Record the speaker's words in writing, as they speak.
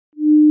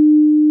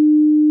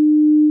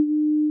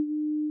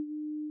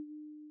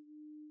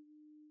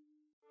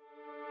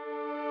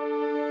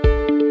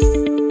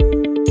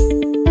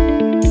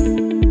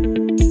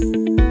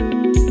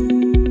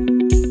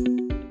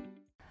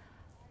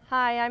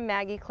I'm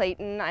Maggie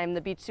Clayton. I'm the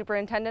beach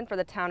superintendent for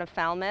the town of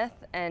Falmouth,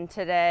 and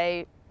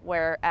today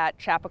we're at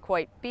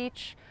Chapoquoit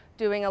Beach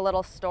doing a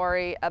little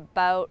story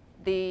about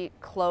the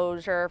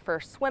closure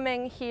for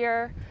swimming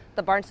here.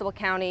 The Barnstable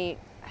County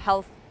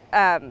Health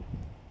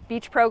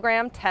Beach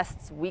Program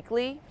tests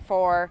weekly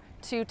for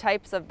 2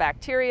 types of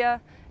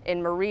bacteria.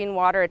 In marine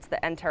water, it's the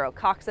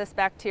enterococcus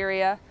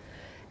bacteria,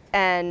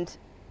 and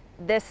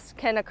this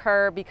can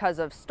occur because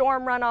of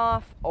storm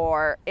runoff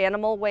or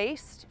animal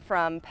waste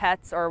from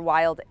pets or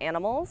wild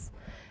animals.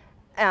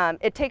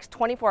 It takes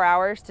 24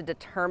 hours to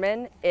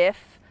determine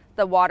if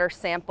the water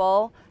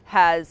sample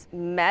has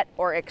met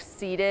or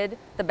exceeded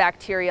the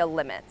bacteria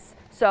limits.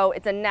 So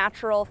it's a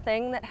natural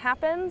thing that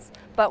happens,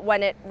 but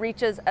when it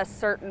reaches a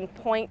certain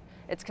point,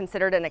 it's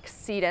considered an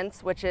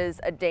exceedance, which is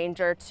a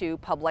danger to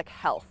public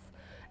health.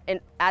 And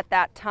at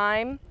that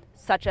time,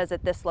 such as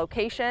at this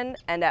location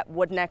and at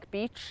Woodneck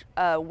Beach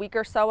a week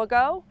or so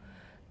ago,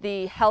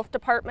 the health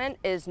department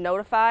is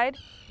notified.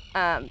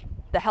 The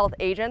health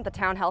agent, the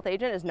town health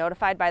agent, is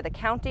notified by the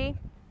county,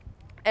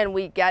 and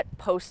we get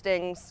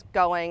postings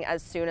going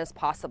as soon as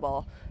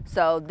possible.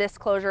 So this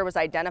closure was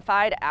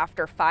identified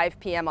after 5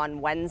 p.m. on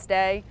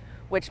Wednesday,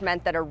 which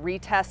meant that a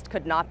retest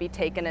could not be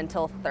taken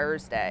until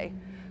Thursday.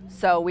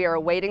 So we are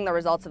awaiting the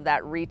results of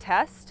that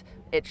retest.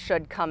 It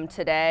should come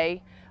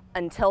today.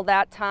 Until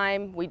that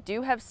time, we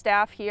do have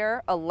staff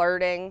here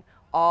alerting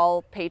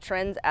all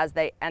patrons as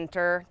they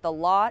enter the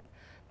lot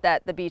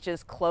that the beach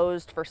is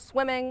closed for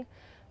swimming.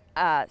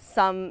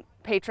 Some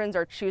patrons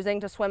are choosing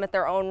to swim at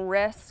their own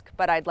risk,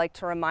 but I'd like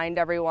to remind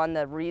everyone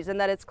the reason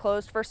that it's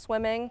closed for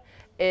swimming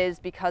is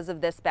because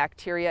of this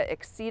bacteria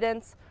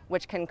exceedance,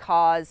 which can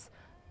cause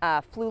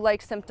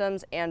flu-like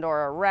symptoms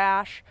and/or a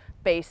rash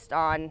based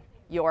on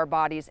your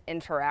body's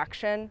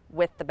interaction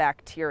with the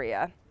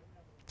bacteria.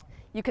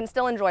 You can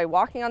still enjoy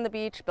walking on the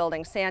beach,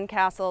 building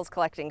sandcastles,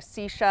 collecting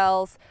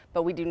seashells,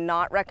 but we do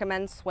not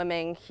recommend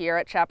swimming here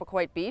at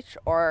Chapoquoit Beach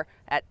or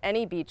at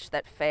any beach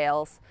that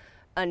fails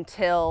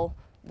until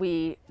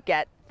we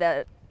get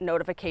the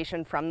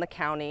notification from the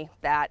county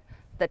that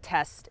the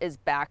test is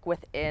back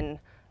within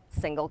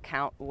single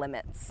count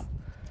limits.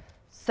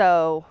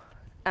 So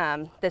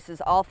this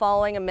is all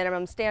following a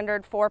minimum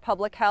standard for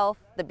public health.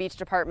 The beach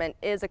department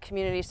is a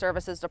community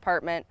services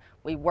department.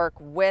 We work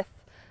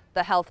with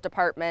the health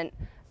department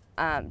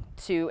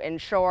to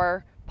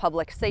ensure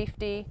public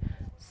safety.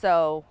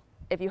 So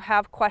if you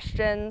have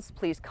questions,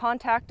 please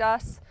contact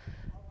us.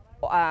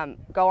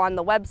 Go on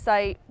the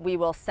website. We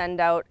will send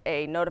out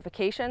a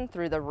notification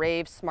through the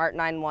Rave Smart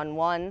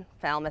 911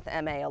 Falmouth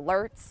MA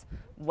alerts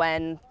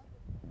when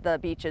the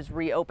beach is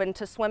reopened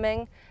to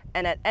swimming.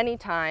 And at any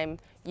time,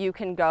 you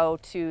can go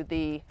to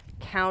the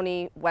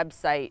county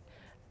website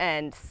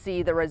and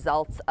see the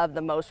results of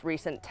the most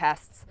recent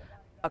tests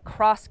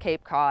across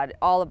Cape Cod,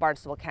 all of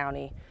Barnstable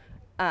County,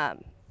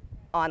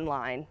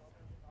 online.